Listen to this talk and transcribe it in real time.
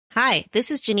Hi,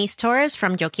 this is Janice Torres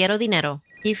from Yo Quiero Dinero.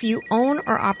 If you own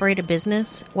or operate a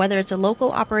business, whether it's a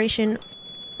local operation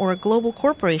or a global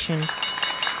corporation,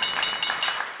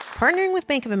 partnering with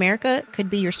Bank of America could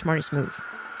be your smartest move.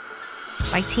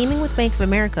 By teaming with Bank of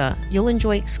America, you'll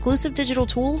enjoy exclusive digital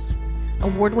tools,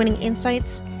 award-winning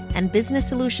insights, and business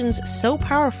solutions so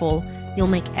powerful, you'll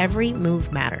make every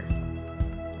move matter.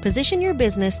 Position your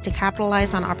business to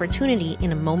capitalize on opportunity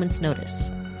in a moment's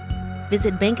notice.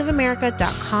 Visit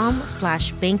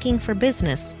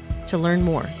bankofamerica.com/bankingforbusiness to learn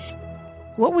more.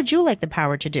 What would you like the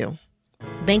power to do?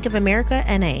 Bank of America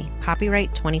N.A.,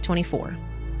 copyright 2024.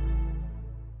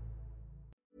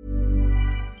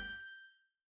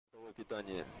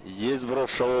 Есть сброс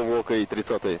шового блока и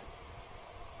 30-й.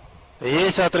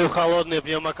 Есть отрыв холодный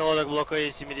пневмоколодок блока И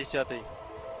 70-й.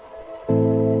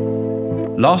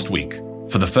 Last week,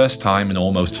 for the first time in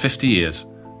almost 50 years,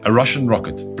 a Russian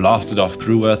rocket blasted off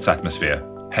through Earth's atmosphere,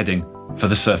 heading for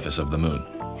the surface of the moon.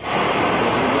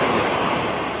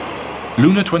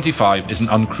 Luna 25 is an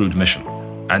uncrewed mission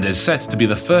and is set to be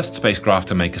the first spacecraft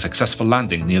to make a successful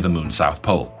landing near the moon's south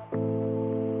pole.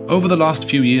 Over the last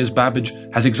few years, Babbage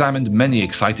has examined many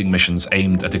exciting missions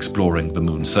aimed at exploring the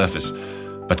moon's surface,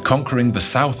 but conquering the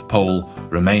South Pole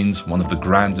remains one of the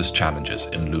grandest challenges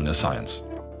in lunar science.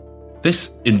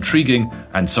 This intriguing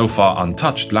and so far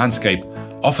untouched landscape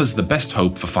offers the best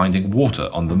hope for finding water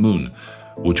on the moon,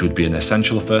 which would be an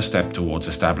essential first step towards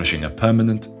establishing a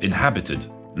permanent, inhabited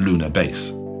lunar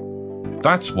base.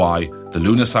 That's why the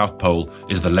lunar South Pole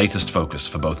is the latest focus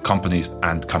for both companies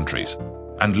and countries.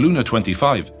 And Luna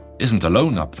 25 isn't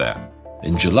alone up there.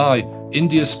 In July,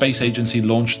 India's space agency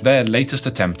launched their latest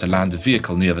attempt to land a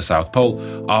vehicle near the South Pole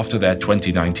after their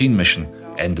 2019 mission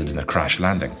ended in a crash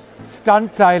landing.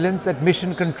 Stunned silence at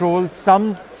mission control,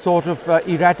 some sort of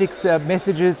erratic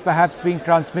messages perhaps being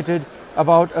transmitted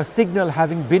about a signal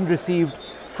having been received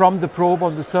from the probe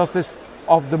on the surface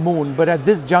of the moon. But at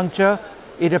this juncture,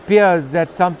 it appears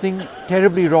that something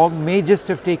terribly wrong may just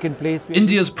have taken place.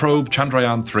 India's probe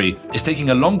Chandrayaan-3 is taking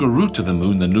a longer route to the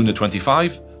moon than Luna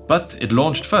 25, but it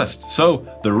launched first, so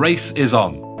the race is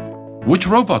on. Which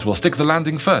robot will stick the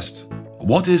landing first?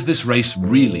 What is this race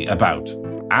really about?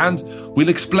 And we'll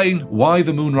explain why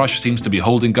the moon rush seems to be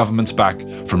holding governments back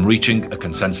from reaching a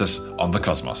consensus on the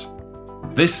cosmos.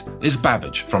 This is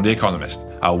Babbage from The Economist,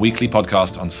 our weekly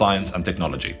podcast on science and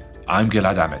technology. I'm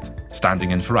Gilad Amit,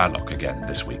 standing in for Alok again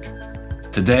this week.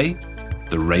 Today,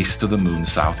 the race to the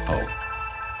moon's South Pole.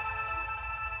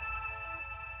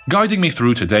 Guiding me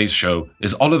through today's show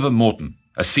is Oliver Morton,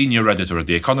 a senior editor at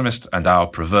The Economist and our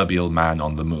proverbial man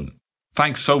on the moon.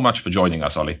 Thanks so much for joining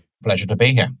us, Ollie. Pleasure to be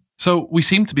here. So, we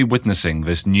seem to be witnessing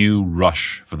this new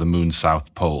rush for the moon's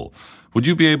South Pole. Would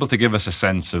you be able to give us a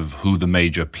sense of who the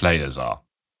major players are?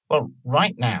 Well,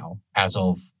 right now, as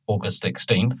of August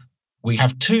 16th, we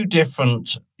have two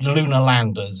different lunar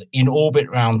landers in orbit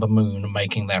around the moon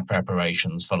making their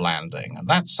preparations for landing. And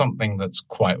that's something that's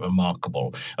quite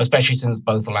remarkable, especially since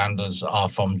both landers are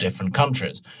from different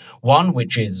countries. One,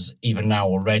 which is even now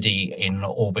already in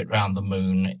orbit around the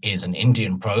moon, is an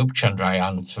Indian probe,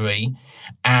 Chandrayaan-3.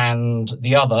 And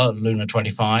the other, Luna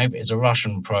 25, is a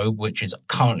Russian probe, which is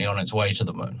currently on its way to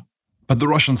the moon. But the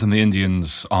Russians and the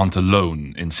Indians aren't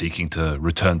alone in seeking to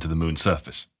return to the moon's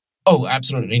surface. Oh,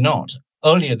 absolutely not.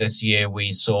 Earlier this year,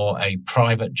 we saw a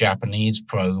private Japanese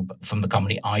probe from the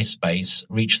company iSpace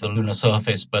reach the lunar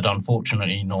surface, but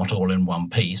unfortunately not all in one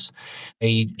piece.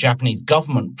 A Japanese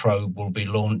government probe will be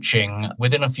launching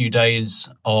within a few days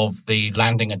of the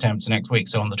landing attempts next week.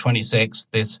 So on the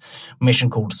 26th, this mission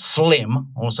called SLIM,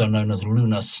 also known as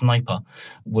Lunar Sniper,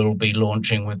 will be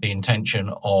launching with the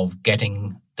intention of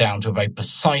getting down to a very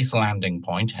precise landing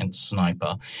point, hence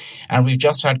sniper. And we've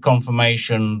just had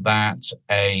confirmation that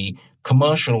a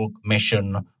commercial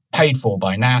mission paid for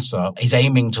by NASA is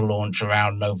aiming to launch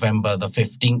around November the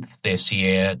 15th this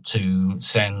year to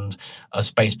send a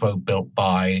space probe built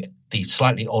by the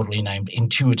slightly oddly named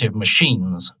Intuitive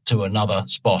Machines to another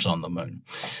spot on the moon.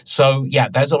 So, yeah,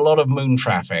 there's a lot of moon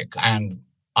traffic, and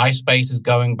iSpace is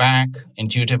going back.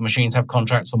 Intuitive Machines have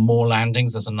contracts for more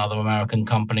landings. There's another American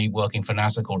company working for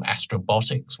NASA called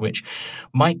Astrobotics, which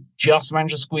might just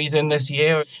manage to squeeze in this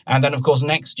year. And then, of course,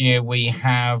 next year we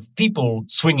have people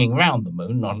swinging around the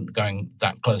moon, not going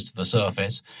that close to the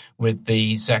surface, with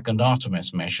the second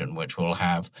Artemis mission, which will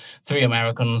have 3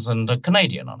 Americans and a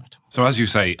Canadian on it. So as you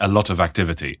say, a lot of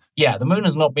activity. Yeah, the moon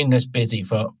has not been this busy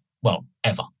for, well,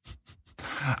 ever.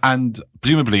 And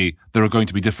presumably there are going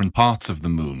to be different parts of the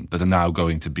moon that are now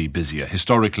going to be busier.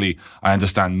 Historically, I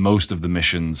understand most of the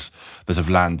missions that have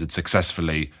landed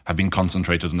successfully have been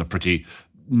concentrated on a pretty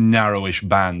narrowish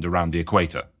band around the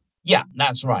equator. Yeah,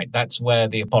 that's right. That's where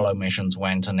the Apollo missions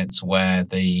went, and it's where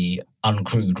the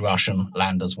uncrewed Russian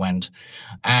landers went.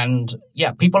 And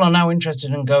yeah, people are now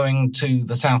interested in going to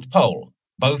the South Pole.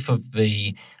 Both of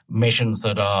the missions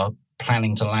that are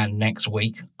planning to land next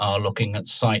week are looking at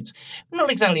sites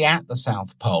not exactly at the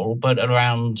South Pole, but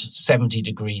around 70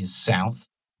 degrees south.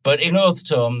 But in Earth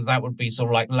terms, that would be sort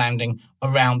of like landing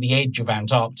around the edge of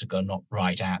Antarctica, not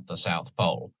right at the South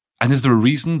Pole. And is there a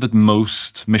reason that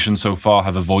most missions so far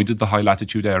have avoided the high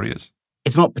latitude areas?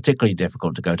 It's not particularly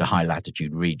difficult to go to high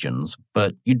latitude regions,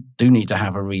 but you do need to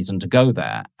have a reason to go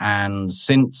there. And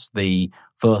since the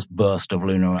first burst of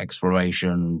lunar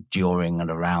exploration during and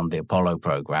around the Apollo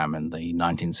program in the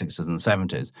 1960s and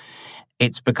 70s,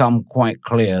 it's become quite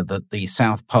clear that the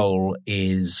South Pole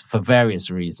is, for various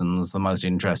reasons, the most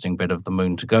interesting bit of the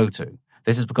moon to go to.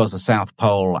 This is because the South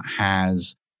Pole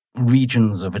has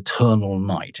regions of eternal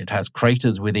night. It has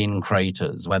craters within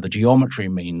craters where the geometry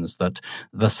means that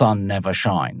the sun never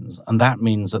shines. And that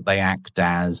means that they act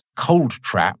as cold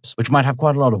traps, which might have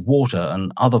quite a lot of water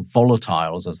and other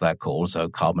volatiles, as they're called, so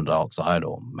carbon dioxide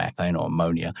or methane or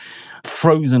ammonia,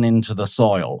 frozen into the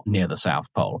soil near the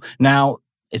South Pole. Now,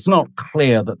 it's not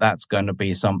clear that that's going to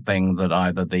be something that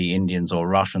either the Indians or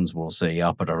Russians will see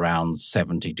up at around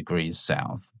 70 degrees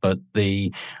south. But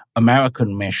the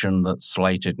American mission that's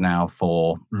slated now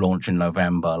for launch in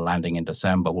November, landing in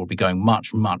December, will be going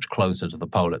much, much closer to the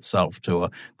pole itself, to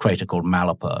a crater called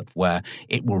Malapert, where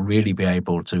it will really be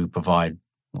able to provide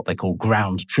what they call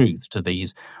ground truth to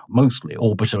these mostly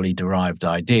orbitally derived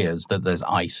ideas that there's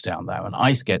ice down there, and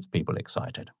ice gets people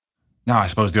excited. Now, I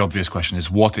suppose the obvious question is,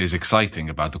 what is exciting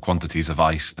about the quantities of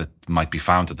ice that might be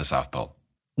found at the South Pole?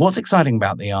 What's exciting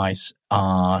about the ice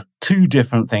are two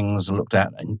different things looked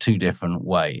at in two different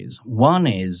ways. One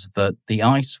is that the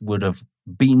ice would have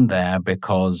been there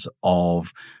because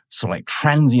of sort of like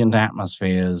transient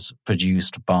atmospheres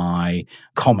produced by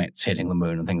comets hitting the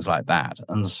moon and things like that.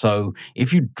 And so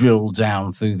if you drill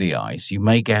down through the ice, you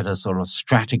may get a sort of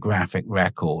stratigraphic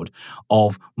record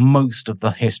of most of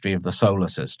the history of the solar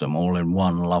system all in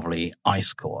one lovely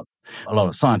ice core. A lot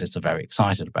of scientists are very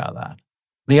excited about that.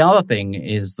 The other thing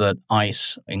is that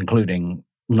ice, including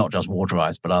not just water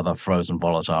ice, but other frozen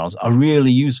volatiles, are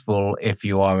really useful if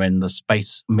you are in the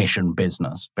space mission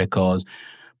business, because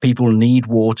people need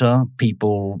water,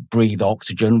 people breathe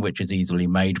oxygen, which is easily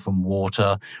made from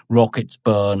water. Rockets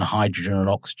burn hydrogen and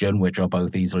oxygen, which are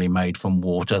both easily made from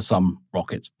water. Some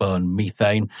rockets burn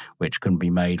methane, which can be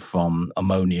made from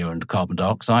ammonia and carbon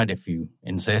dioxide, if you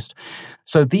insist.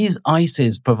 So these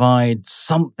ices provide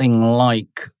something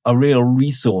like a real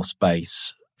resource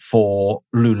base for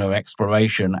lunar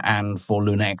exploration and for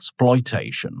lunar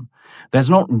exploitation. There's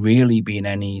not really been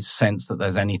any sense that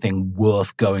there's anything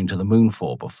worth going to the moon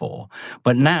for before.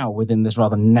 But now, within this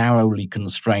rather narrowly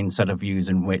constrained set of views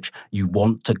in which you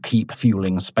want to keep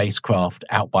fueling spacecraft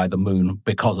out by the moon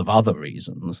because of other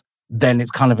reasons, then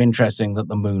it's kind of interesting that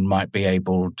the moon might be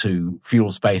able to fuel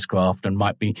spacecraft and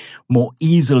might be more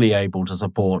easily able to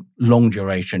support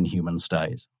long-duration human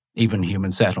stays, even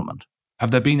human settlement. Have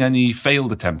there been any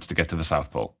failed attempts to get to the South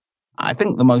Pole? I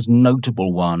think the most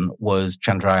notable one was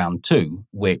Chandrayaan-2,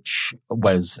 which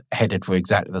was headed for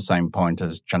exactly the same point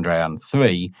as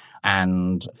Chandrayaan-3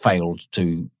 and failed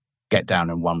to get down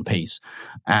in one piece.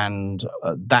 And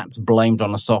that's blamed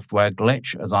on a software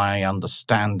glitch. As I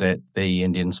understand it, the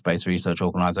Indian Space Research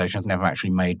Organisation has never actually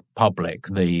made public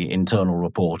the internal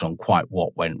report on quite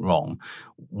what went wrong.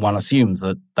 One assumes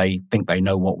that they think they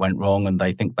know what went wrong and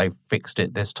they think they've fixed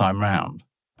it this time round.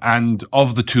 And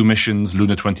of the two missions,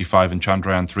 Luna 25 and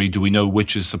Chandrayaan-3, do we know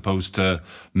which is supposed to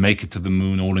make it to the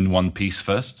moon all in one piece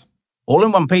first? All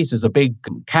in one piece is a big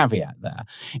caveat there.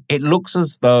 It looks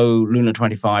as though Luna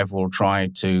 25 will try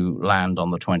to land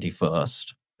on the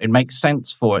 21st. It makes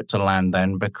sense for it to land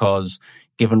then because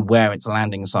given where its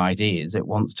landing site is, it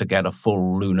wants to get a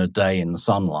full lunar day in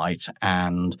sunlight,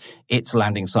 and its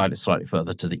landing site is slightly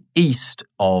further to the east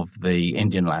of the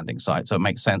Indian landing site, so it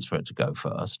makes sense for it to go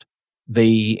first.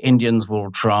 The Indians will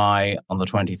try on the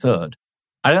 23rd.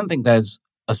 I don't think there's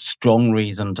a strong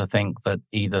reason to think that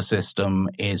either system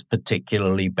is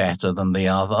particularly better than the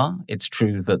other. It's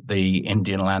true that the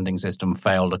Indian landing system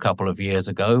failed a couple of years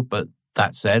ago, but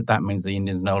that said, that means the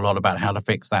Indians know a lot about how to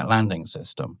fix that landing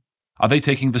system. Are they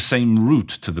taking the same route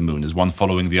to the moon? Is one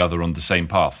following the other on the same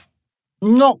path?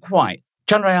 Not quite.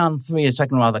 Chandrayaan-3 has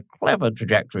taken a rather clever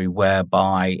trajectory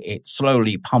whereby it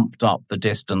slowly pumped up the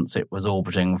distance it was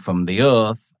orbiting from the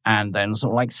Earth and then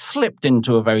sort of like slipped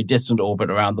into a very distant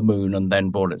orbit around the moon and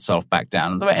then brought itself back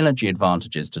down. And there are energy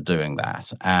advantages to doing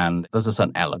that, and there's a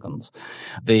certain elegance.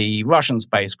 The Russian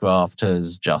spacecraft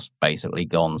has just basically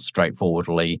gone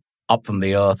straightforwardly up from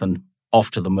the Earth and off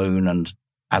to the moon. And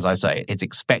as I say, it's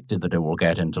expected that it will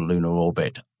get into lunar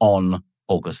orbit on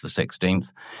August the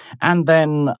 16th. And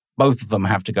then both of them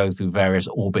have to go through various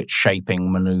orbit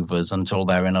shaping maneuvers until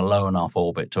they're in a low enough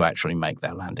orbit to actually make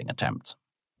their landing attempts.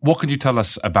 What can you tell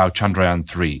us about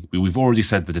Chandrayaan-3? We've already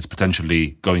said that it's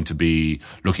potentially going to be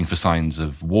looking for signs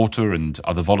of water and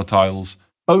other volatiles.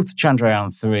 Both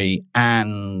Chandrayaan-3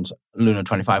 and Luna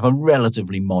 25 are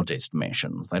relatively modest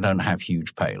missions. They don't have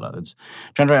huge payloads.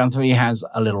 Chandrayaan-3 has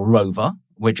a little rover,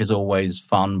 which is always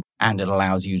fun, and it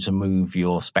allows you to move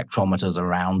your spectrometers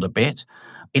around a bit.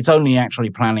 It's only actually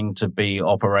planning to be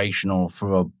operational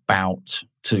for about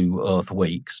 2 Earth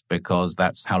weeks, because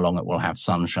that's how long it will have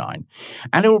sunshine.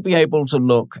 And it will be able to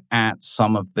look at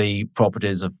some of the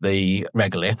properties of the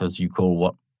regolith, as you call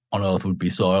what on Earth would be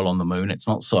soil on the moon. It's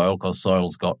not soil, because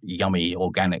soil's got yummy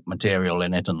organic material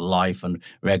in it and life, and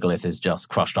regolith is just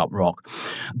crushed up rock.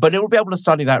 But it will be able to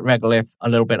study that regolith a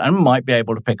little bit and might be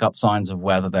able to pick up signs of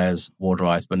whether there's water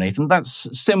ice beneath. And that's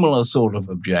similar sort of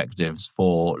objectives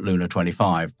for Luna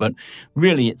 25. But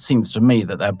really, it seems to me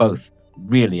that they're both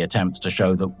really attempts to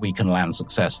show that we can land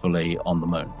successfully on the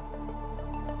moon.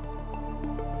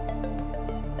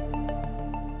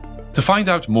 To find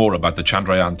out more about the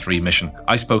Chandrayaan-3 mission,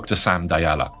 I spoke to Sam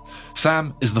Dayala.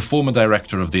 Sam is the former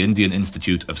director of the Indian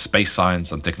Institute of Space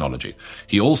Science and Technology.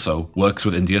 He also works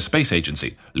with India's space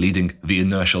agency, leading the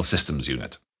Inertial Systems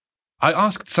Unit. I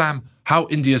asked Sam how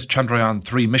India's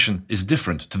Chandrayaan-3 mission is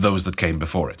different to those that came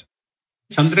before it.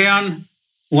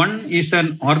 Chandrayaan-1 is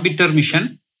an orbiter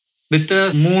mission with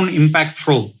a moon impact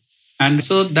probe. And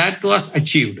so that was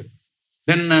achieved.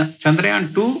 Then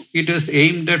Chandrayaan-2, it was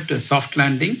aimed at soft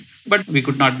landing, but we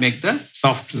could not make the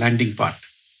soft landing part.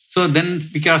 So then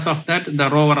because of that, the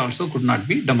rover also could not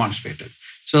be demonstrated.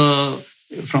 So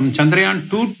from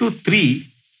Chandrayaan-2 to 3,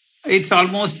 it's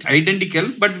almost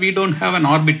identical, but we don't have an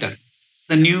orbiter.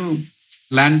 The new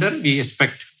lander, we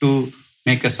expect to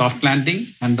make a soft landing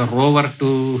and the rover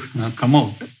to come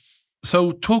out.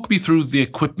 So talk me through the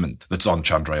equipment that's on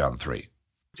Chandrayaan-3.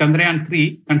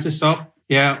 Chandrayaan-3 consists of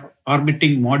a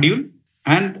orbiting module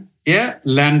and a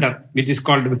lander, which is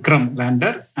called Vikram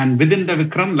lander. And within the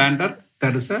Vikram lander,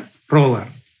 there is a rover.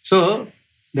 So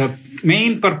the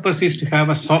main purpose is to have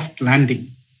a soft landing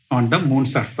on the moon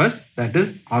surface, that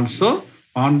is also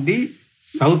on the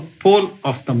south pole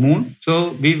of the moon.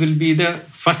 So we will be the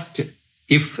first,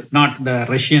 if not the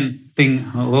Russian thing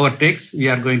overtakes, we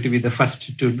are going to be the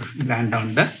first to land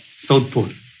on the south pole.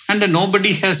 And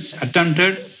nobody has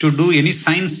attempted to do any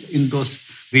science in those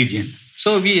regions.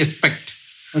 So we expect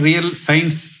real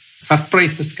science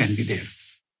surprises can be there.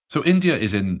 So India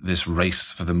is in this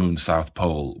race for the moon's south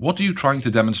pole. What are you trying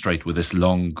to demonstrate with this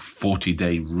long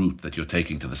 40-day route that you're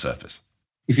taking to the surface?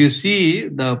 If you see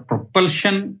the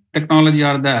propulsion technology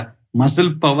or the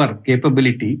muscle power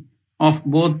capability of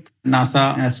both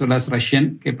NASA as well as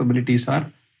Russian capabilities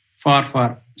are far,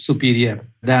 far superior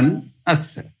than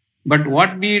us. But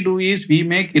what we do is we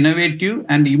make innovative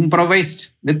and improvised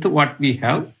with what we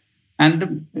have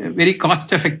and very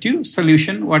cost-effective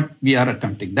solution what we are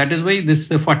attempting. That is why this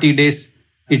 40 days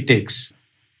it takes.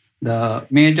 The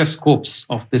major scopes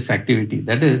of this activity,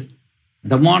 that is,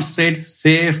 demonstrates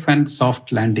safe and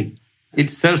soft landing. It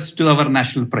serves to our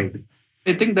national pride.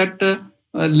 I think that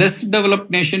less developed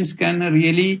nations can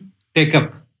really take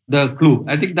up the clue.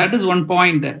 I think that is one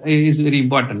point that is very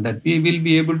important, that we will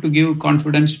be able to give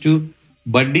confidence to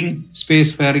budding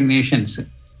spacefaring nations.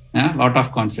 A lot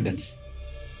of confidence.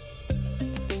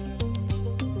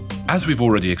 As we've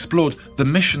already explored, the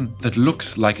mission that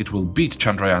looks like it will beat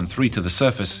Chandrayaan-3 to the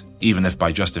surface, even if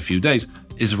by just a few days,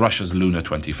 is Russia's Luna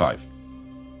 25.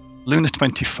 Luna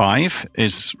 25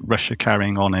 is Russia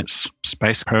carrying on its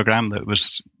space program that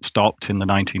was stopped in the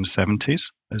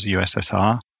 1970s as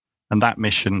USSR. And that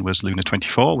mission was Luna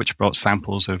 24, which brought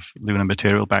samples of lunar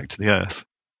material back to the Earth.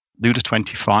 Luna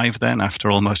 25 then, after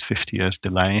almost 50 years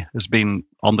delay, has been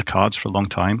on the cards for a long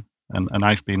time. And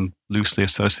I've been loosely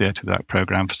associated with that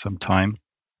program for some time.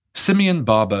 Simeon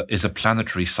Barber is a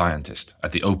planetary scientist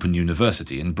at the Open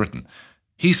University in Britain.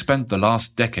 He spent the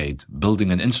last decade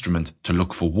building an instrument to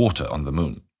look for water on the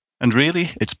moon. And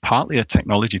really, it's partly a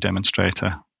technology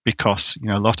demonstrator because,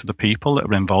 a lot of the people that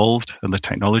were involved and the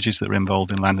technologies that were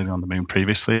involved in landing on the moon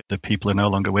previously, the people are no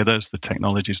longer with us, the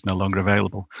technology is no longer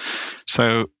available.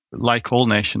 So, like all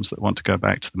nations that want to go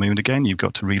back to the moon again, you've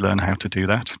got to relearn how to do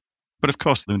that. But of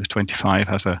course, Luna 25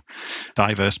 has a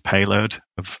diverse payload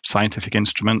of scientific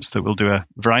instruments that will do a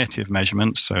variety of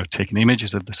measurements. So taking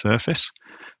images of the surface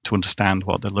to understand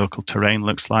what the local terrain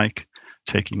looks like,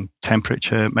 taking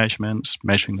temperature measurements,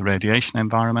 measuring the radiation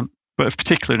environment. But of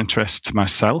particular interest to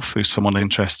myself, who's someone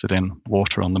interested in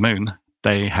water on the moon,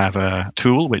 they have a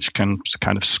tool which can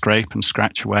kind of scrape and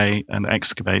scratch away and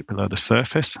excavate below the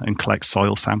surface and collect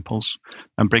soil samples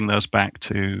and bring those back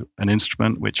to an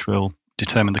instrument which will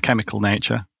determine the chemical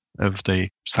nature of the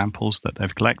samples that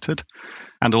they've collected,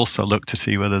 and also look to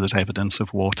see whether there's evidence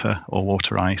of water or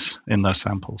water ice in those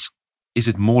samples. Is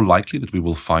it more likely that we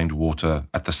will find water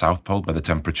at the South Pole where the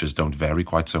temperatures don't vary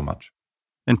quite so much?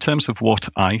 In terms of water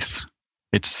ice,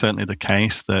 it's certainly the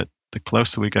case that the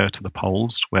closer we go to the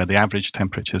poles, where the average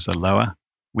temperatures are lower,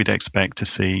 we'd expect to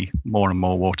see more and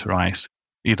more water ice,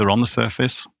 either on the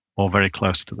surface or very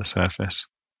close to the surface.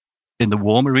 In the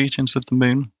warmer regions of the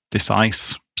moon, this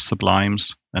ice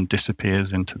sublimes and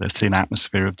disappears into the thin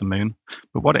atmosphere of the moon.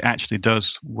 But what it actually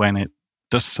does when it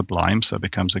does sublime, so it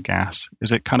becomes a gas,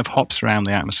 is it kind of hops around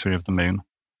the atmosphere of the moon,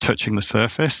 touching the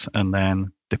surface and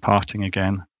then departing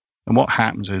again. And what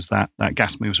happens is that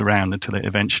gas moves around until it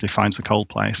eventually finds a cold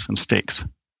place and sticks.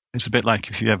 It's a bit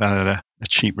like if you ever had a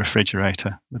cheap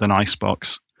refrigerator with an ice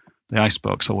box. The ice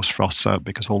box always frosts up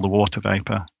because all the water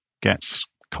vapor gets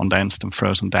condensed and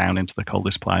frozen down into the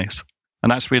coldest place.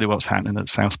 And that's really what's happening at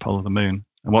the south pole of the moon.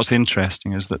 And what's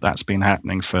interesting is that that's been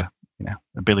happening for 1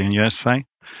 billion years, say.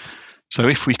 So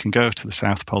if we can go to the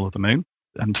south pole of the moon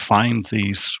and find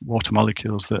these water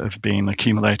molecules that have been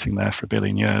accumulating there for 1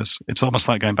 billion years, it's almost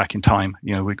like going back in time.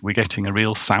 We're getting a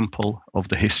real sample of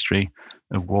the history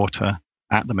of water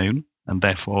at the moon, and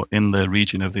therefore in the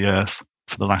region of the Earth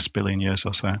for the last 1 billion years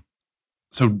or so.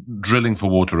 So drilling for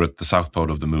water at the south pole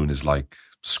of the moon is like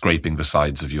scraping the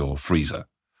sides of your freezer.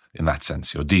 In that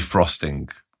sense, you're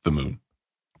defrosting the moon.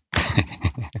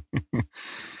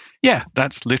 Yeah,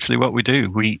 that's literally what we do.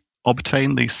 We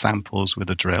obtain these samples with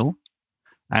a drill.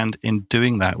 And in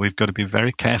doing that, we've got to be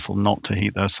very careful not to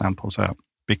heat those samples up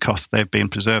because they've been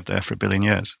preserved there for 1 billion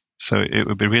years. So it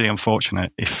would be really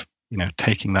unfortunate if,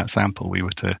 taking that sample, we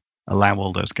were to allow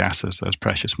all those gases, those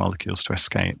precious molecules to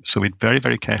escape. So we'd very,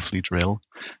 very carefully drill,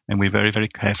 and we very, very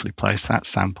carefully place that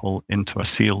sample into a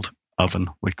sealed oven,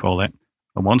 we call it.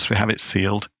 And once we have it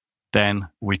sealed, then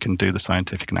we can do the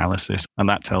scientific analysis. And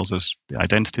that tells us the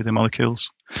identity of the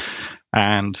molecules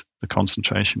and the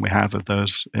concentration we have of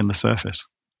those in the surface.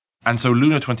 And so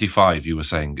Luna 25, you were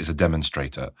saying, is a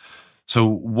demonstrator. So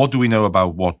what do we know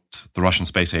about what the Russian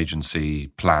Space Agency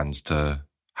plans to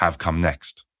have come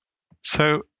next?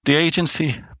 So the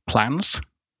agency plans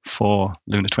for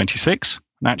Luna 26,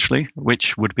 naturally,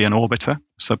 which would be an orbiter.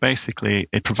 So basically,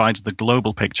 it provides the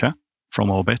global picture from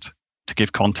orbit to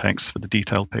give context for the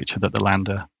detailed picture that the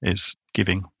lander is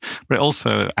giving. But it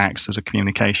also acts as a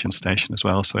communication station as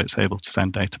well, so it's able to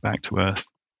send data back to Earth.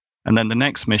 And then the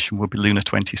next mission will be Luna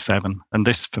 27. And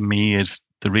this, for me, is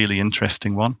the really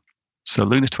interesting one. So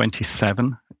Luna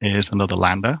 27 is another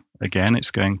lander. Again, it's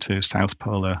going to South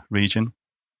Polar region.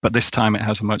 But this time it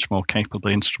has a much more capable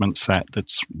instrument set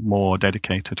that's more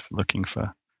dedicated for looking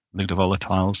for lunar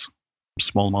volatiles,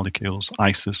 small molecules,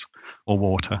 ices, or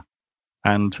water.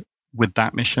 And with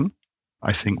that mission,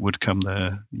 I think would come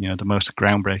the most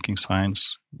groundbreaking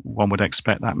science. One would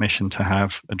expect that mission to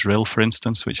have a drill, for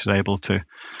instance, which is able to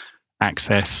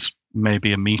access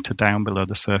maybe a meter down below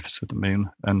the surface of the moon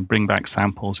and bring back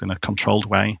samples in a controlled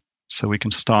way so we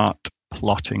can start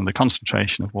plotting the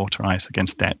concentration of water ice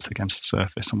against depth against the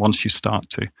surface. And once you start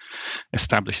to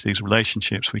establish these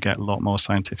relationships, we get a lot more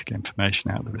scientific information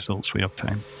out of the results we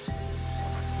obtain.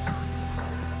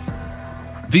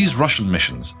 These Russian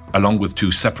missions, along with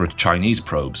 2 separate Chinese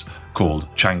probes called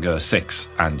Chang'e 6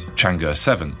 and Chang'e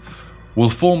 7, will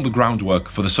form the groundwork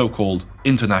for the so-called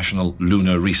International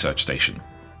Lunar Research Station.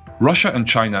 Russia and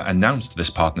China announced this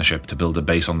partnership to build a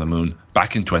base on the moon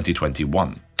back in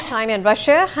 2021. China and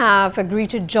Russia have agreed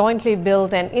to jointly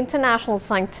build an international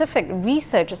scientific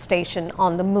research station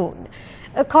on the moon.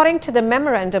 According to the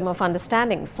Memorandum of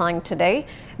Understanding signed today,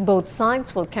 both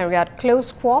sides will carry out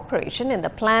close cooperation in the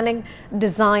planning,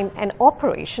 design and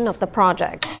operation of the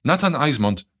project. Nathan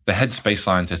Eismont, the head space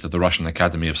scientist at the Russian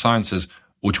Academy of Sciences,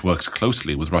 which works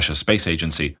closely with Russia's space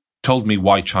agency, told me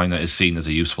why China is seen as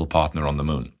a useful partner on the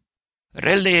moon.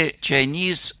 Really,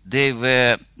 Chinese, they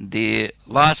were the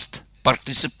last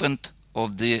participant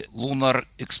of the lunar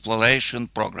exploration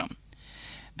program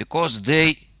because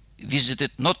they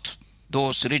visited not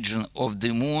those regions of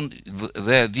the moon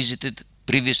were visited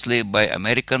previously by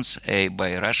Americans,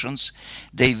 by Russians.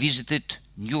 They visited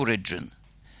new region,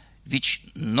 which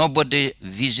nobody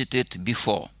visited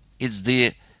before. It's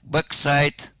the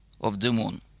backside of the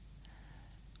moon.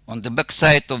 On the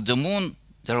backside of the moon,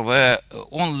 there were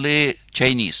only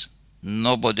Chinese,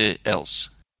 nobody else.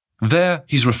 There,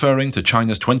 he's referring to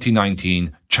China's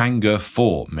 2019 Chang'e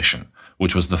 4 mission,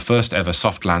 which was the first ever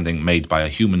soft landing made by a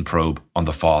human probe on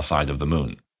the far side of the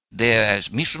moon. Their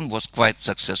mission was quite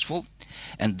successful,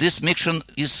 and this mission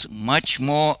is much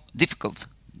more difficult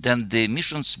than the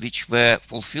missions which were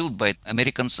fulfilled by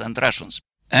Americans and Russians.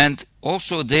 And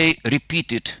also they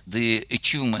repeated the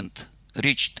achievement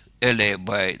reached earlier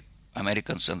by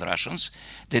Americans and Russians.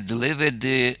 They delivered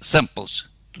the samples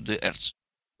to the Earth.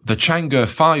 The Chang'e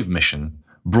 5 mission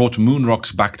brought moon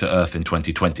rocks back to Earth in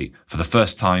 2020 for the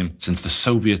first time since the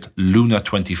Soviet Luna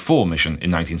 24 mission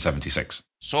in 1976.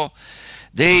 So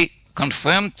they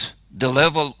confirmed the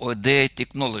level of their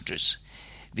technologies,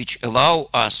 which allow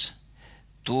us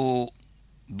to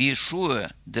be sure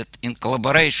that in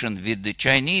collaboration with the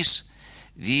Chinese,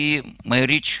 we may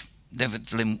reach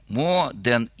definitely more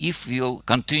than if we'll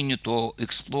continue to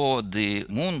explore the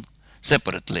moon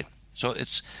separately. So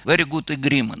it's very good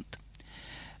agreement.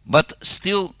 But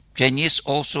still, Chinese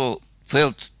also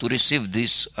failed to receive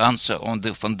this answer on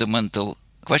the fundamental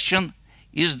question: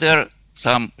 is there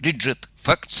some rigid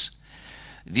facts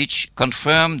which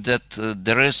confirm that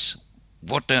there is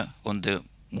water on the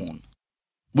moon?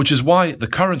 Which is why the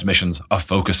current missions are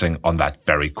focusing on that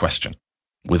very question.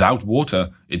 Without water,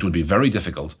 it would be very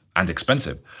difficult and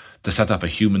expensive to set up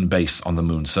a human base on the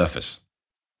moon's surface.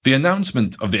 The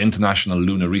announcement of the International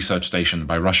Lunar Research Station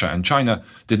by Russia and China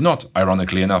did not,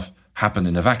 ironically enough, happen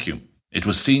in a vacuum. It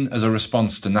was seen as a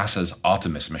response to NASA's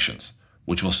Artemis missions,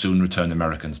 which will soon return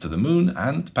Americans to the moon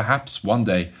and perhaps one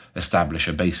day establish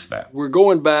a base there. We're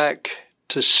going back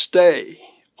to stay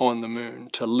on the moon,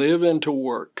 to live and to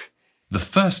work. The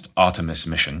first Artemis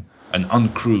mission, an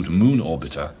uncrewed moon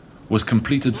orbiter, was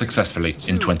completed successfully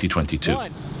in 2022.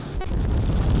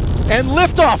 And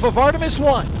liftoff of Artemis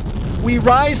 1. We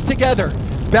rise together,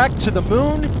 back to the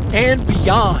moon and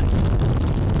beyond.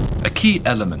 A key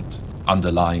element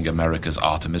underlying America's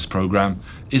Artemis program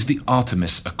is the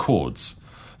Artemis Accords.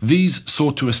 These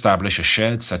sought to establish a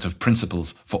shared set of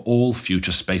principles for all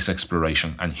future space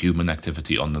exploration and human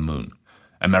activity on the moon.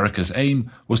 America's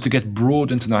aim was to get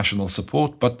broad international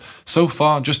support, but so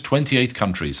far just 28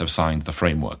 countries have signed the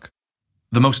framework.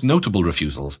 The most notable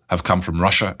refusals have come from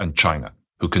Russia and China,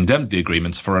 who condemned the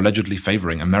agreements for allegedly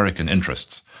favoring American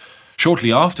interests.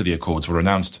 Shortly after the accords were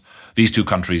announced, these two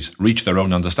countries reached their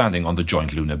own understanding on the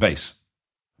joint lunar base.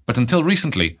 But until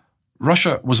recently,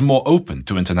 Russia was more open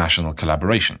to international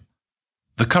collaboration.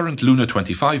 The current Luna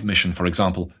 25 mission, for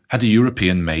example, had a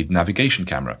European-made navigation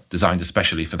camera designed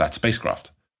especially for that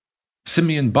spacecraft.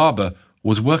 Simeon Barber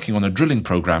was working on a drilling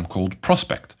program called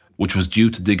Prospect, which was due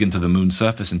to dig into the moon's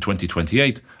surface in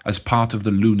 2028 as part of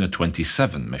the Luna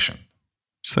 27 mission.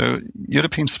 So,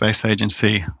 European Space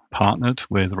Agency partnered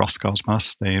with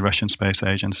Roscosmos, the Russian space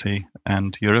agency,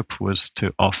 and Europe was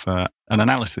to offer an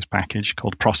analysis package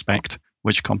called Prospect,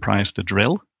 which comprised a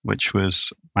drill, which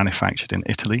was manufactured in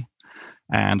Italy,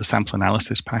 and a sample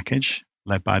analysis package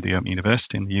led by the Open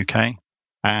University in the UK.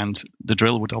 And the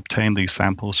drill would obtain these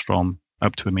samples from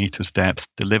up to a meter's depth,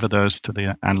 deliver those to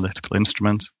the analytical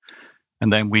instrument,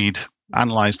 and then we'd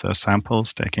analyze those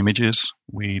samples, take images,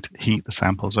 we'd heat the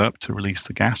samples up to release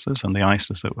the gases and the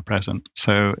ices that were present.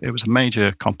 So it was a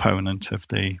major component of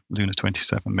the Luna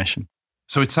 27 mission.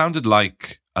 So it sounded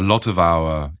like a lot of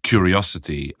our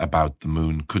curiosity about the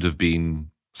moon could have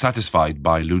been satisfied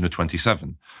by Luna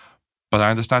 27. But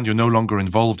I understand you're no longer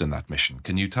involved in that mission.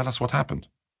 Can you tell us what happened?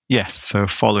 Yes, so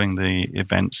following the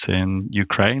events in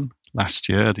Ukraine last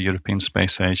year, the European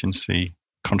Space Agency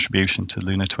contribution to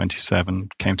Luna 27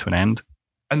 came to an end.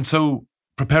 And so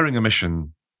preparing a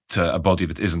mission to a body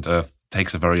that isn't Earth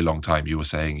takes a very long time. You were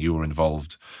saying you were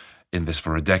involved in this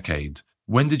for a decade.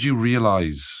 When did you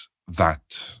realize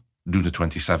that Luna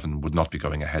 27 would not be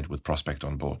going ahead with Prospect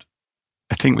on board?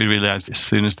 I think we realized as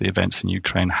soon as the events in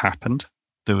Ukraine happened,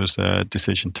 there was a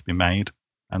decision to be made.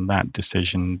 And that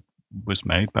decision was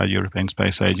made by the European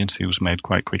Space Agency, was made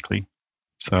quite quickly.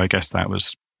 So I guess that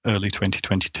was early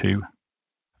 2022.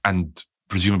 And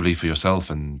presumably for yourself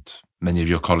and many of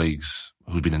your colleagues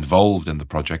who'd been involved in the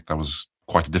project, that was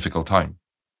quite a difficult time.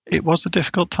 It was a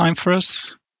difficult time for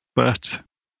us, but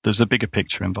there's a bigger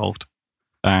picture involved.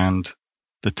 And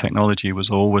the technology was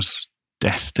always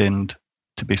destined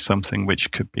to be something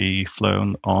which could be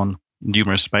flown on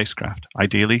numerous spacecraft.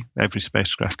 Ideally, every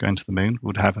spacecraft going to the moon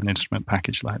would have an instrument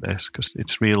package like this, because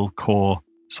it's real core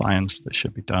science that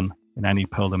should be done in any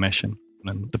polar mission.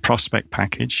 And the Prospect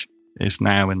package is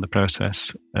now in the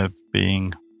process of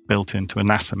being built into a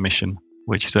NASA mission,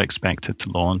 which is expected to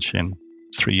launch in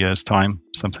 3 years' time,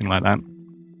 something like that.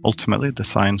 Ultimately, the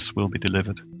science will be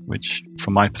delivered, which,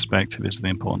 from my perspective, is the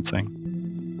important thing.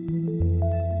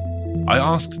 I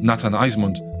asked Nathan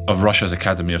Eismund of Russia's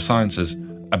Academy of Sciences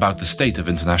about the state of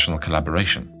international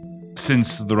collaboration.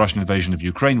 Since the Russian invasion of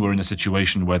Ukraine, we're in a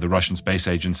situation where the Russian Space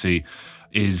Agency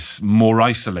is more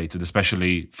isolated,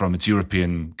 especially from its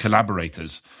European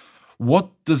collaborators.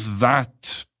 What does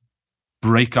that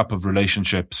breakup of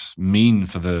relationships mean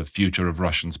for the future of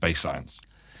Russian space science?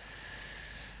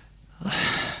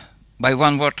 By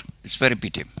one word, it's very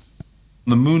pity.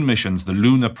 The moon missions, the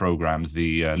lunar programs,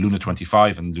 the Luna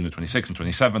 25 and Luna 26 and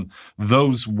 27,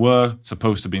 those were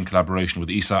supposed to be in collaboration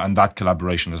with ESA, and that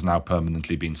collaboration has now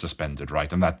permanently been suspended,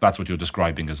 right? And that's what you're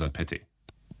describing as a pity.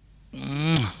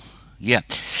 Yeah.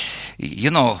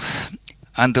 You know,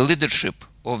 under leadership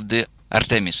of the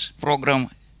Artemis program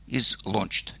is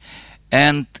launched.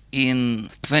 And in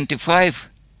 25,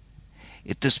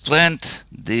 it is planned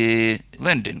the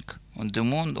landing on the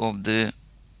moon of the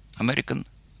American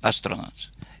astronauts.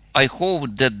 I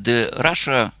hope that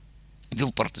Russia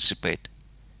will participate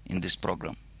in this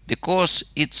program because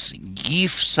it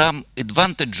gives some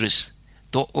advantages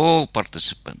to all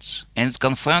participants, and it's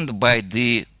confirmed by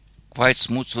the quite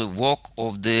smoothly work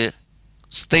of the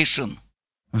station.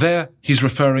 There, he's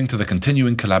referring to the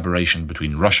continuing collaboration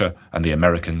between Russia and the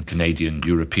American, Canadian,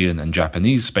 European and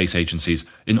Japanese space agencies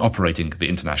in operating the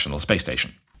International Space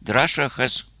Station. Russia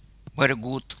has very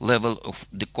good level of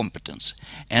the competence,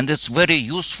 and it's very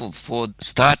useful for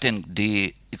starting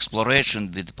the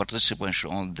exploration with the participation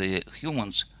of the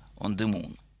humans on the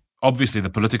moon. Obviously, the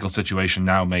political situation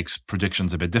now makes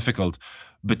predictions a bit difficult,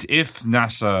 but if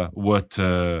NASA were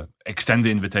to extend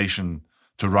the invitation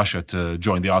to Russia to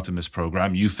join the Artemis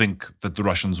program, you think that the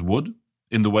Russians would,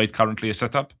 in the way it currently is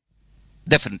set up?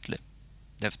 Definitely.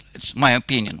 It's my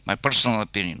opinion, my personal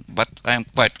opinion, but I am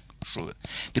quite sure.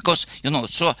 Because,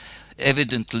 so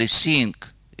evidently seeing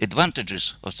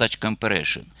advantages of such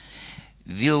cooperation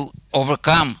will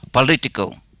overcome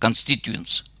political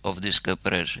constituents of this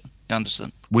cooperation. You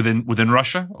understand? Within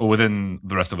Russia or within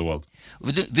the rest of the world?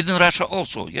 Within Russia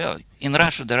also, yeah. In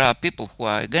Russia there are people who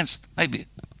are against, maybe.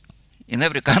 In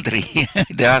every country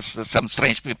there are some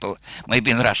strange people, maybe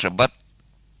in Russia, but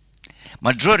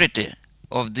majority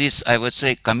of this, I would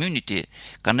say, community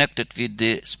connected with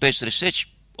the space research,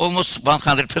 almost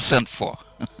 100% for.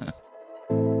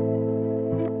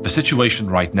 The situation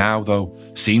right now, though,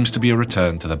 seems to be a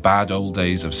return to the bad old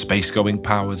days of space-going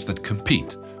powers that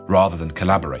compete rather than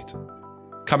collaborate.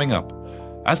 Coming up,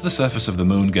 as the surface of the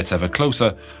moon gets ever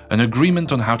closer, an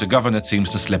agreement on how to govern it seems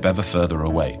to slip ever further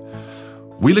away.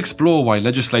 We'll explore why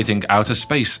legislating outer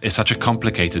space is such a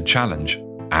complicated challenge,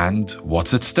 and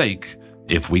what's at stake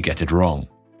if we get it wrong.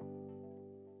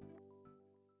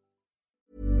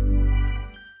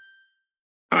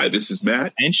 Hi, this is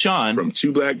Matt and Sean from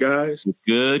Two Black Guys with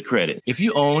Good Credit. If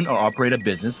you own or operate a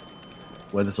business,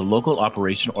 whether it's a local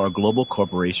operation or a global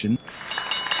corporation,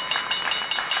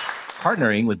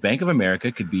 partnering with Bank of America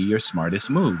could be your smartest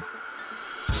move.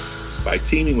 By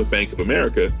teaming with Bank of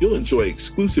America, you'll enjoy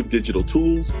exclusive digital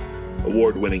tools,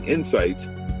 award-winning insights,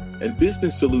 and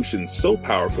business solutions so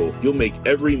powerful you'll make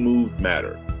every move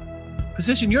matter.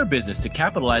 Position your business to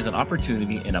capitalize on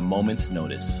opportunity in a moment's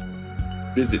notice.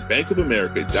 Visit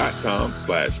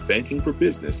bankofamerica.com/banking for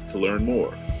business to learn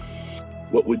more.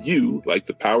 What would you like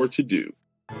the power to do?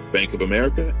 Bank of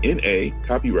America, N.A.,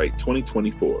 copyright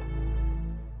 2024.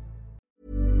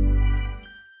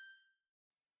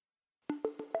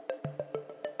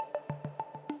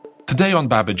 Today on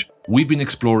Babbage, we've been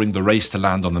exploring the race to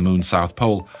land on the moon's South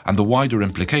Pole and the wider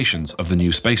implications of the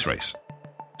new space race.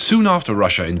 Soon after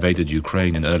Russia invaded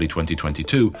Ukraine in early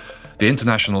 2022, the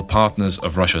international partners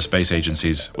of Russia's space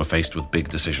agencies were faced with big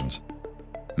decisions.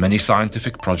 Many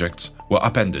scientific projects were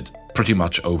upended pretty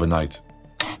much overnight.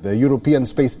 The European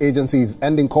Space Agency is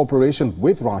ending cooperation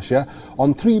with Russia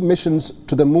on 3 missions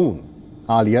to the moon.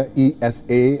 Earlier,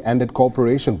 ESA ended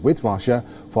cooperation with Russia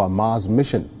for a Mars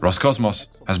mission. Roscosmos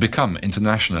has become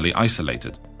internationally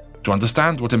isolated. To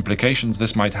understand what implications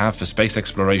this might have for space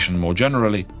exploration more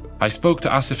generally, I spoke to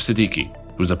Asif Siddiqui,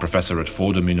 who's a professor at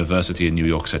Fordham University in New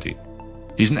York City.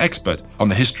 He's an expert on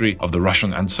the history of the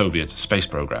Russian and Soviet space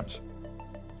programs.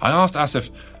 I asked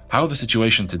Asif how the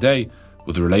situation today,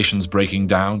 with the relations breaking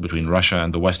down between Russia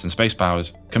and the Western space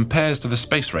powers, compares to the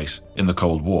space race in the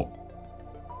Cold War.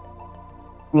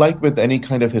 Like with any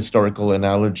kind of historical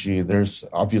analogy, there's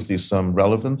obviously some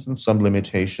relevance and some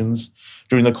limitations.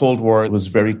 During the Cold War, it was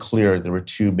very clear there were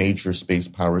 2 major space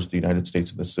powers, the United States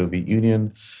and the Soviet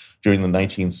Union. During the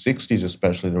 1960s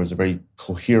especially, there was a very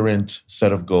coherent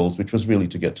set of goals, which was really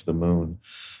to get to the moon.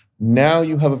 Now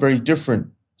you have a very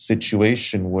different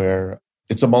situation where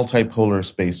it's a multipolar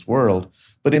space world,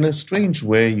 but in a strange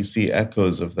way, you see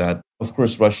echoes of that. Of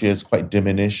course, Russia is quite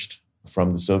diminished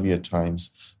from the Soviet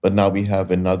times. But now we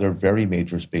have another very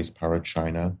major space power,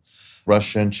 China.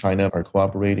 Russia and China are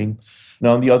cooperating.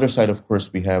 Now, on the other side, of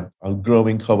course, we have a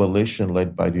growing coalition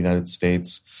led by the United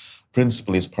States,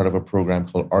 principally as part of a program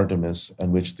called Artemis,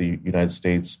 in which the United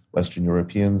States, Western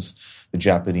Europeans, the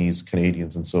Japanese,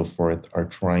 Canadians, and so forth are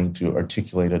trying to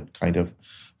articulate a kind of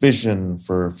vision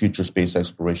for future space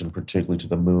exploration, particularly to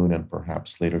the moon and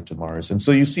perhaps later to Mars. And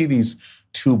so you see these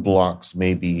two blocks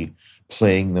maybe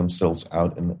playing themselves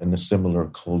out in a similar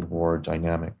Cold War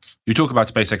dynamic. You talk about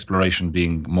space exploration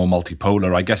being more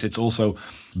multipolar. I guess it's also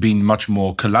been much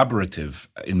more collaborative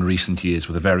in recent years,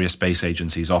 with the various space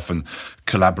agencies often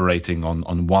collaborating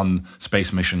on one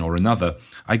space mission or another.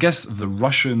 I guess the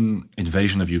Russian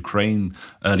invasion of Ukraine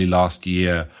early last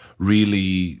year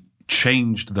really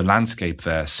changed the landscape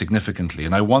there significantly.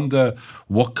 And I wonder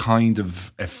what kind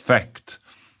of effect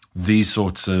these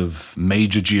sorts of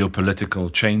major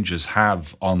geopolitical changes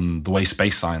have on the way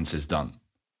space science is done.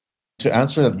 To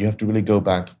answer that, you have to really go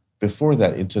back before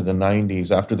that into the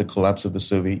 90s. After the collapse of the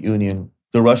Soviet Union,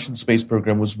 the Russian space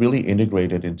program was really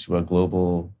integrated into a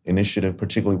global initiative,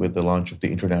 particularly with the launch of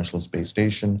the International Space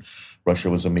Station. Russia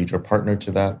was a major partner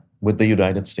to that, with the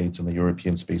United States and the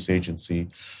European Space Agency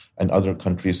and other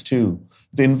countries too.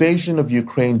 The invasion of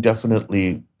Ukraine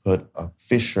definitely put a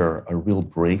fissure, a real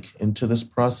break into this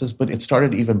process, but it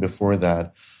started even before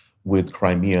that with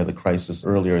Crimea, the crisis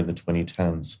earlier in the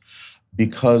 2010s.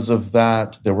 Because of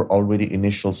that, there were already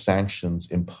initial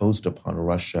sanctions imposed upon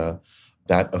Russia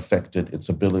that affected its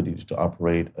ability to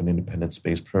operate an independent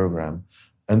space program.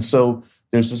 And so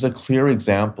there's just a clear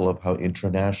example of how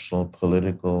international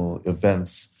political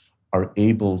events are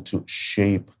able to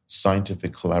shape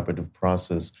scientific collaborative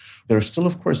process. There are still,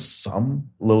 of course, some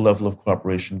low level of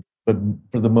cooperation, but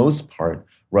for the most part,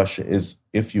 Russia is,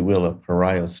 if you will, a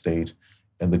pariah state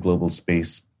in the global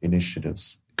space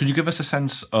initiatives. Could you give us a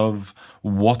sense of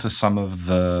what are some of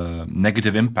the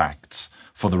negative impacts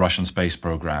for the Russian space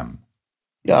program?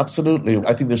 Yeah, absolutely.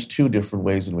 I think there's two different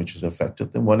ways in which it's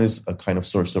affected them. One is a kind of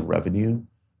source of revenue,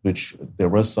 which there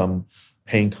was some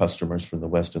paying customers from the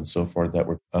West and so forth that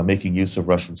were making use of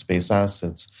Russian space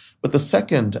assets. But the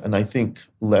second, and I think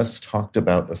less talked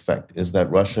about effect, is that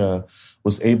Russia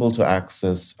was able to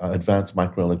access advanced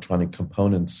microelectronic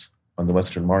components on the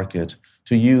Western market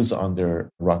to use on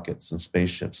their rockets and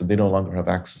spaceships, and they no longer have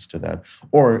access to that.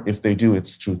 Or if they do,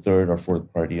 it's through third or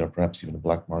fourth party, or perhaps even a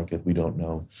black market, we don't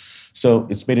know. So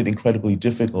it's made it incredibly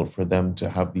difficult for them to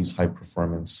have these high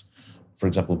performance, for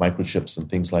example, microchips and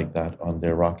things like that on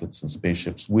their rockets and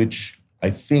spaceships, which I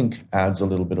think adds a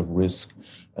little bit of risk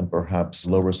and perhaps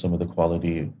lowers some of the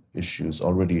quality issues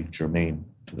already germane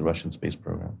to the Russian space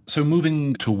program. So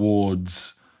moving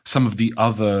towards some of the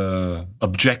other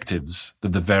objectives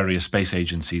that the various space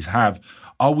agencies have,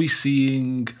 are we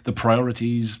seeing the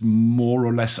priorities more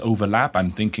or less overlap?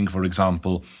 I'm thinking, for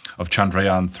example, of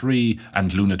Chandrayaan-3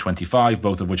 and Luna 25,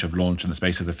 both of which have launched in the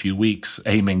space of a few weeks,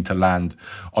 aiming to land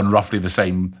on roughly the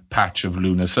same patch of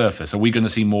lunar surface. Are we going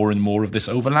to see more and more of this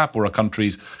overlap, or are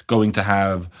countries going to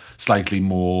have slightly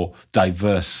more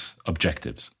diverse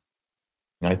objectives?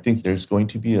 I think there's going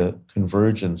to be a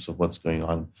convergence of what's going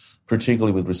on,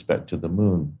 particularly with respect to the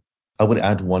moon. I would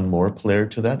add one more player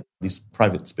to that, these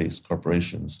private space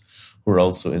corporations who are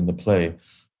also in the play.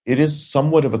 It is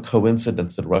somewhat of a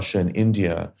coincidence that Russia and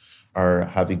India are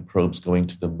having probes going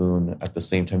to the moon at the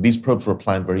same time. These probes were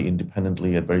planned very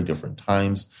independently at very different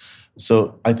times.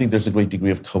 So I think there's a great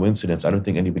degree of coincidence. I don't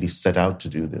think anybody set out to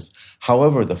do this.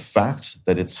 However, the fact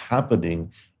that it's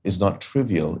happening is not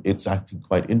trivial. It's actually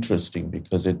quite interesting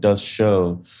because it does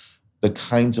show the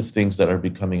kinds of things that are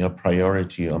becoming a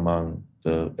priority among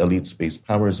the elite space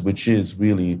powers, which is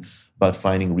really about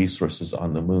finding resources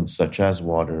on the moon, such as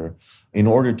water, in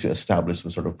order to establish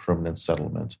some sort of permanent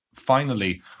settlement.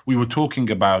 Finally, we were talking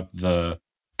about the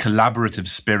collaborative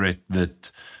spirit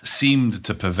that seemed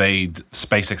to pervade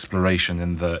space exploration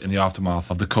in the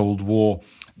aftermath of the Cold War.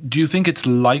 Do you think it's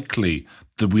likely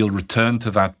that we'll return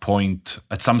to that point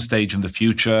at some stage in the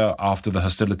future after the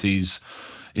hostilities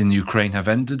in Ukraine have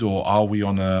ended, or are we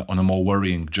on a more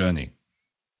worrying journey?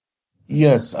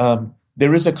 Yes,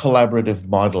 there is a collaborative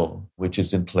model which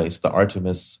is in place, the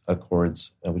Artemis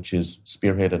Accords, which is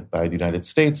spearheaded by the United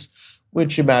States,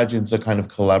 which imagines a kind of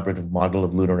collaborative model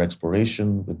of lunar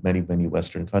exploration with many, many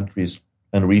Western countries.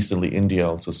 And recently, India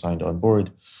also signed on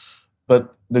board.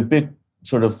 But the big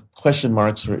sort of question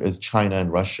marks is China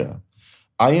and Russia.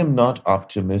 I am not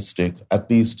optimistic, at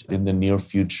least in the near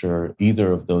future,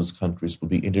 either of those countries will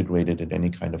be integrated in any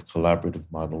kind of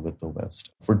collaborative model with the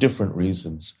West for different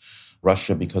reasons.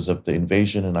 Russia, because of the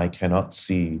invasion, and I cannot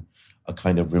see a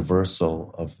kind of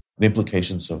reversal of the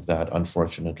implications of that,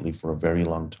 unfortunately, for a very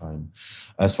long time.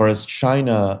 As far as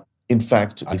China, in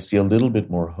fact, I see a little bit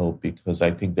more hope because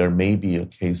I think there may be a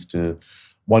case to,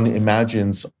 one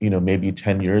imagines, maybe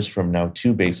 10 years from now,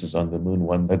 2 bases on the moon,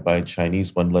 one led by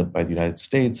Chinese, one led by the United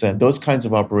States. And those kinds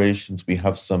of operations, we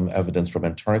have some evidence from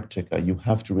Antarctica. You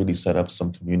have to really set up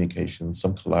some communication,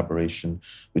 some collaboration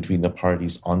between the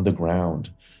parties on the ground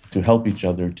to help each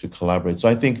other to collaborate. So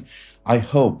I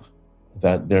hope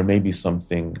that there may be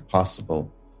something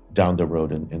possible down the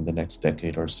road in the next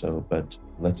decade or so, but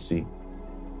let's see.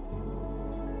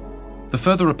 The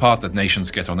further apart that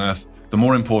nations get on Earth, the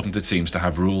more important it seems to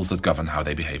have rules that govern how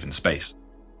they behave in space.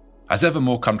 As ever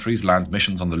more countries land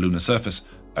missions on the lunar surface,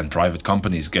 and private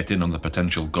companies get in on the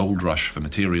potential gold rush for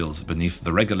materials beneath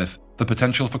the regolith, the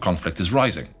potential for conflict is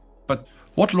rising. But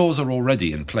what laws are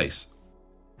already in place?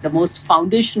 The most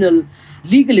foundational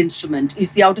legal instrument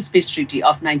is the Outer Space Treaty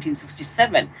of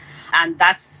 1967. And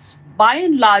that's by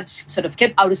and large sort of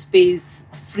kept outer space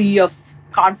free of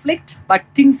conflict. But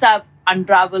things have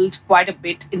unraveled quite a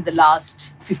bit in the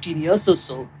last 15 years or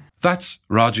so. That's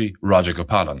Raji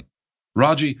Rajagopalan.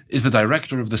 Raji is the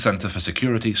director of the Center for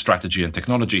Security, Strategy and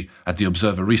Technology at the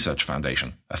Observer Research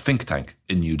Foundation, a think tank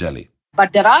in New Delhi.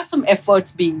 But there are some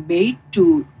efforts being made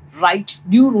to write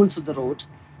new rules of the road,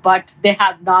 but they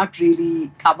have not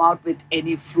really come out with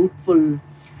any fruitful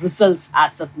results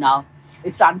as of now.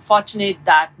 It's unfortunate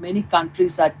that many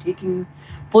countries are taking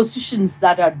positions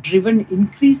that are driven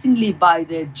increasingly by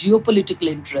their geopolitical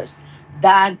interests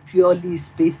than purely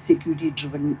space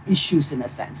security-driven issues in a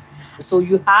sense. So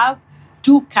you have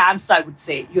 2 camps, I would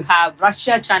say. You have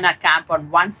Russia-China camp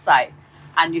on one side,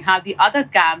 and you have the other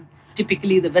camp,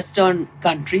 typically the Western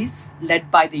countries, led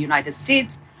by the United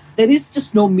States. There is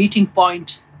just no meeting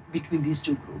point between these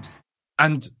 2 groups.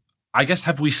 And I guess,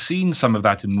 have we seen some of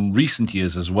that in recent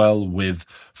years as well with,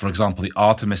 for example, the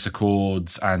Artemis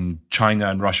Accords and China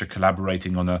and Russia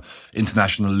collaborating on an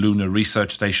international lunar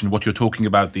research station? What you're talking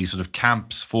about, these sort of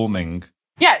camps forming?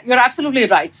 Yeah, you're absolutely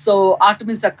right. So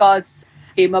Artemis Accords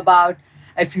came about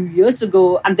a few years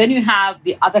ago. And then you have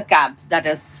the other camp that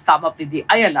has come up with the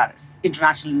ILRS,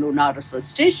 International Lunar Research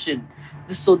Station.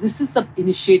 So this is an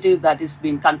initiative that is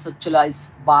being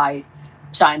conceptualized by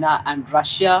China and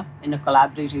Russia in a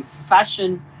collaborative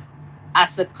fashion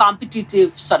as a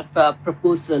competitive sort of a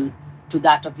proposal to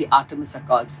that of the Artemis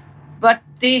Accords. But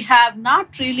they have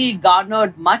not really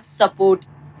garnered much support,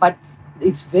 but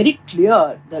it's very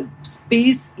clear that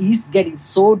space is getting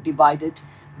so divided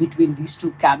between these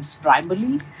 2 camps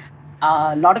primarily.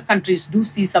 A lot of countries do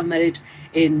see some merit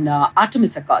in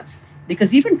Artemis Accords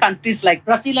because even countries like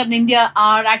Brazil and India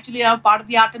are actually a part of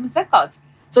the Artemis Accords.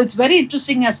 So it's very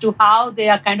interesting as to how they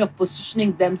are kind of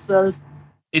positioning themselves.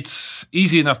 It's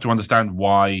easy enough to understand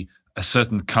why a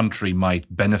certain country might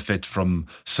benefit from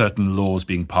certain laws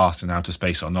being passed in outer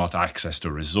space or not, access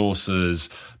to resources,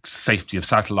 safety of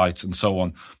satellites, and so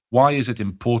on. Why is it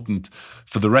important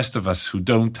for the rest of us who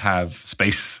don't have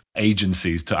space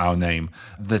agencies to our name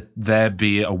that there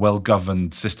be a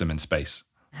well-governed system in space?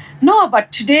 No,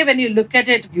 but today when you look at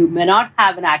it, you may not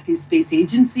have an active space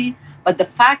agency, but the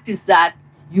fact is that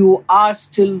you are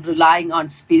still relying on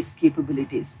space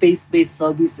capabilities, space-based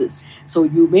services. So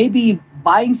you may be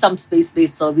buying some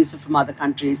space-based services from other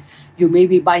countries. You may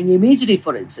be buying imagery,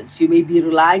 for instance. You may be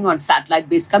relying on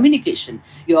satellite-based communication.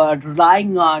 You are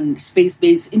relying on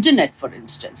space-based internet, for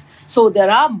instance. So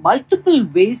there are multiple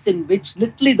ways in which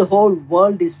literally the whole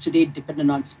world is today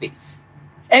dependent on space.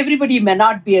 Everybody may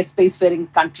not be a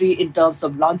spacefaring country in terms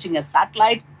of launching a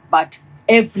satellite, but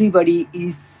everybody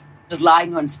is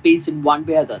relying on space in one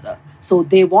way or the other. So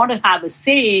they want to have a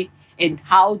say in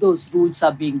how those rules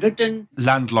are being written.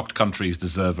 Landlocked countries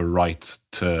deserve a right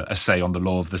to a say on the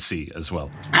law of the sea as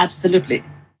well. Absolutely.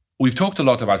 We've talked a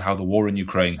lot about how the war in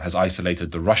Ukraine has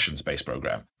isolated the Russian space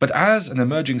program. But as an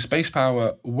emerging space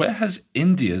power, where has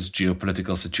India's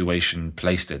geopolitical situation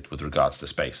placed it with regards to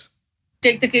space?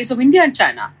 Take the case of India and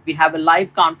China. We have a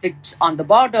live conflict on the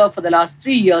border for the last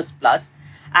 3 years plus.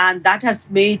 And that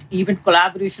has made even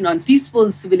collaboration on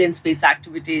peaceful civilian space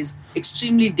activities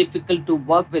extremely difficult to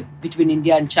work with between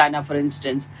India and China, for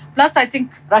instance. Plus, I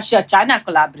think Russia-China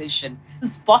collaboration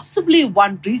is possibly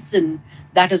one reason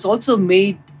that has also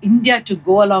made India to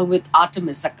go along with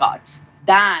Artemis Accords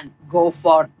than go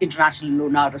for International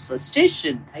Lunar Research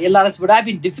Station. ILRS would have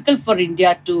been difficult for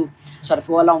India to sort of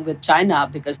go along with China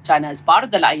because China is part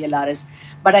of the ILRS.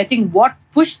 But I think what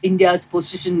pushed India's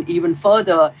position even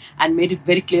further and made it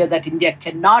very clear that India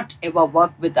cannot ever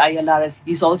work with ILRS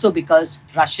is also because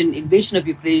Russian invasion of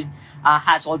Ukraine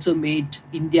has also made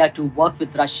India to work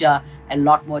with Russia a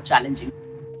lot more challenging.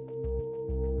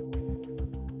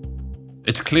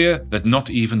 It's clear that not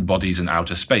even bodies in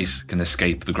outer space can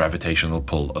escape the gravitational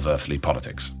pull of earthly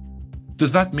politics.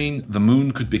 Does that mean the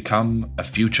moon could become a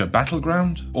future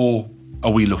battleground, or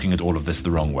are we looking at all of this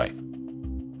the wrong way?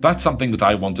 That's something that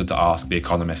I wanted to ask The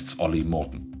Economist's Ollie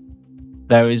Morton.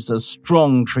 There is a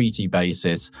strong treaty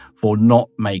basis for not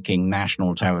making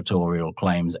national territorial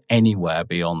claims anywhere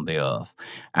beyond the Earth.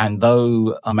 And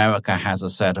though America has a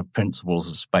set of principles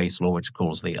of space law, which it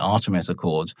calls the Artemis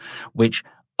Accords, which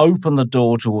open the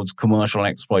door towards commercial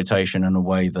exploitation in a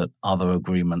way that other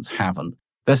agreements haven't,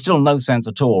 there's still no sense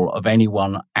at all of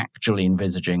anyone actually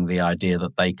envisaging the idea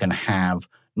that they can have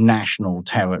national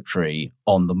territory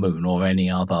on the moon or any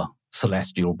other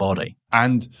celestial body.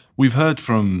 And we've heard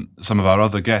from some of our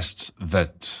other guests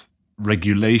that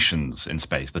regulations in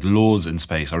space, that laws in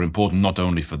space are important not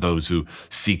only for those who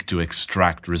seek to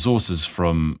extract resources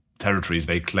from territories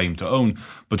they claim to own,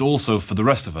 but also for the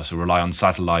rest of us who rely on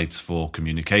satellites for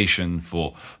communication,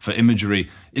 for imagery.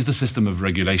 Is the system of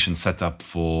regulation set up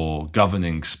for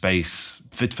governing space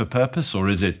fit for purpose, or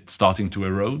is it starting to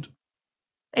erode?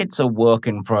 It's a work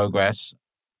in progress.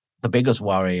 The biggest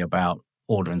worry about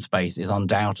order in space is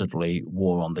undoubtedly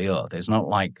war on the Earth. It's not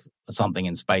like something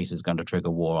in space is going to trigger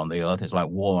war on the Earth. It's like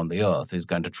war on the Earth is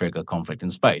going to trigger conflict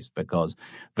in space, because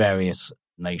various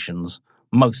nations,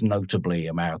 most notably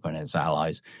America and its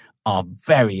allies, are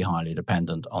very highly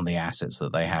dependent on the assets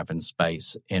that they have in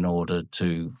space in order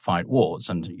to fight wars.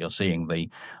 And you're seeing the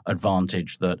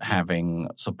advantage that having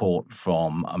support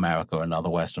from America and other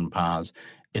Western powers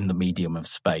in the medium of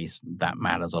space, that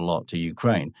matters a lot to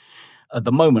Ukraine. At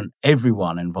the moment,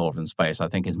 everyone involved in space, I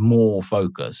think, is more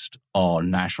focused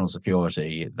on national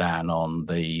security than on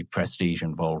the prestige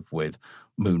involved with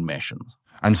moon missions.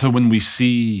 And so when we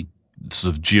see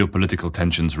sort of geopolitical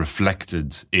tensions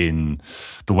reflected in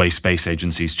the way space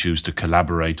agencies choose to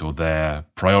collaborate or their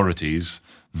priorities,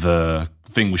 the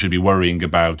thing we should be worrying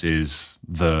about is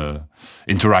the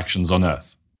interactions on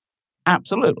Earth.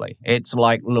 Absolutely. It's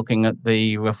like looking at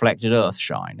the reflected Earth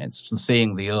shine. It's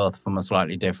seeing the Earth from a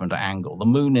slightly different angle. The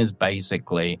moon is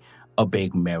basically a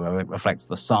big mirror. It reflects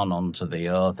the sun onto the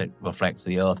Earth. It reflects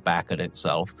the Earth back at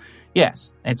itself.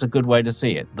 Yes, it's a good way to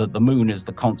see it, that the moon is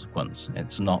the consequence.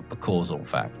 It's not the causal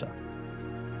factor.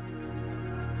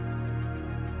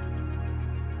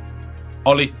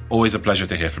 Ollie, always a pleasure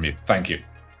to hear from you. Thank you.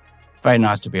 Very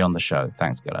nice to be on the show.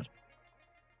 Thanks, Gillard.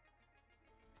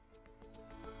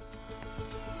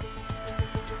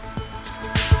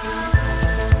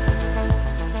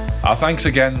 Our thanks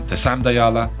again to Sam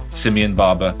Dayala, Simeon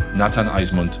Barber, Nathan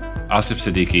Eismunt, Asif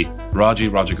Siddiqui, Raji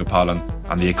Rajagopalan,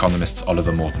 and The Economist's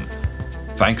Oliver Morton.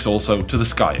 Thanks also to the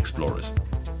Sky Explorers.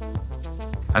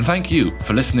 And thank you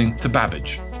for listening to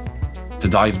Babbage. To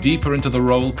dive deeper into the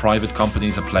role private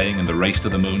companies are playing in the race to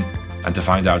the moon, and to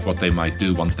find out what they might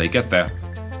do once they get there,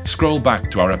 scroll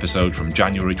back to our episode from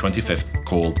January 25th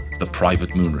called The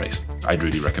Private Moon Race. I'd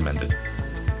really recommend it.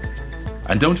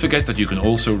 And don't forget that you can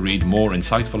also read more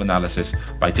insightful analysis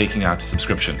by taking out a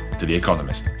subscription to The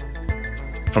Economist.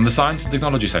 From the science and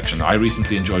technology section, I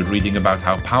recently enjoyed reading about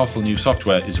how powerful new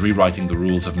software is rewriting the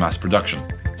rules of mass production.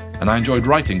 And I enjoyed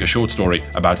writing a short story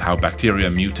about how bacteria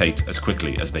mutate as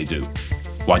quickly as they do.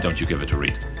 Why don't you give it a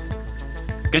read?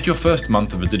 Get your first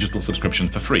month of a digital subscription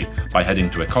for free by heading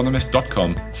to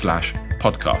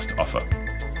economist.com/podcast offer.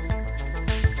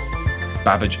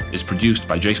 Babbage is produced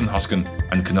by Jason Hoskin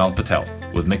and Kunal Patel,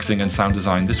 with mixing and sound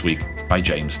design this week by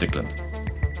James Stickland.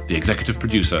 The executive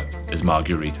producer is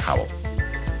Marguerite Howell.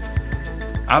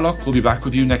 Alok will be back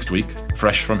with you next week,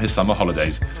 fresh from his summer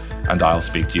holidays, and I'll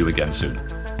speak to you again soon.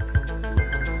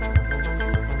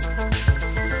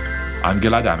 I'm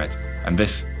Gilad Amit, and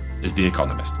this is The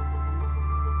Economist.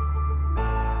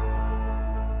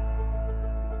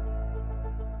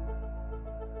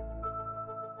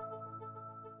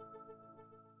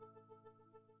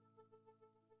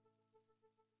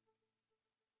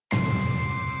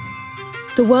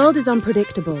 The world is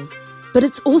unpredictable, but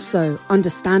it's also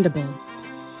understandable.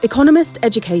 Economist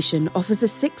Education offers a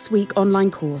 6-week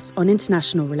online course on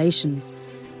international relations.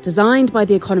 Designed by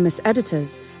The Economist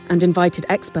editors and invited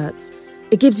experts,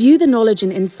 it gives you the knowledge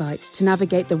and insight to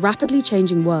navigate the rapidly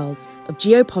changing worlds of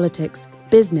geopolitics,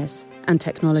 business, and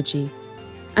technology.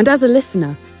 And as a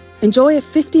listener, enjoy a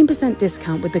 15%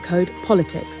 discount with the code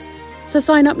POLITICS. So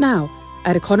sign up now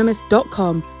at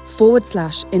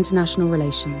economist.com/international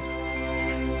relations.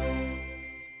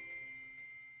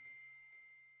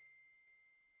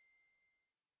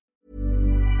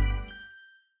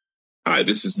 Hi,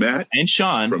 this is Matt and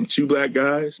Sean from Two Black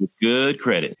Guys with Good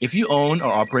Credit. If you own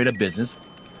or operate a business,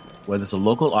 whether it's a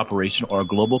local operation or a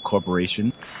global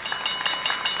corporation,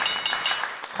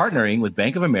 partnering with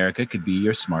Bank of America could be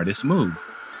your smartest move.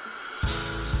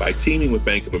 By teaming with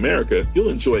Bank of America, you'll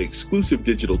enjoy exclusive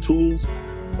digital tools,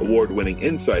 award-winning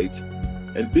insights,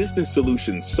 and business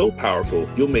solutions so powerful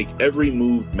you'll make every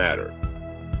move matter.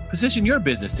 Position your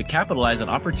business to capitalize on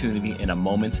opportunity in a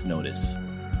moment's notice.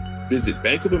 Visit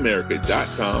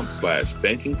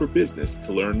bankofamerica.com/bankingforbusiness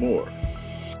to learn more.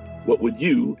 What would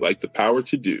you like the power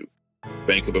to do?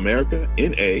 Bank of America,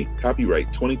 N.A.,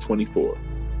 copyright 2024.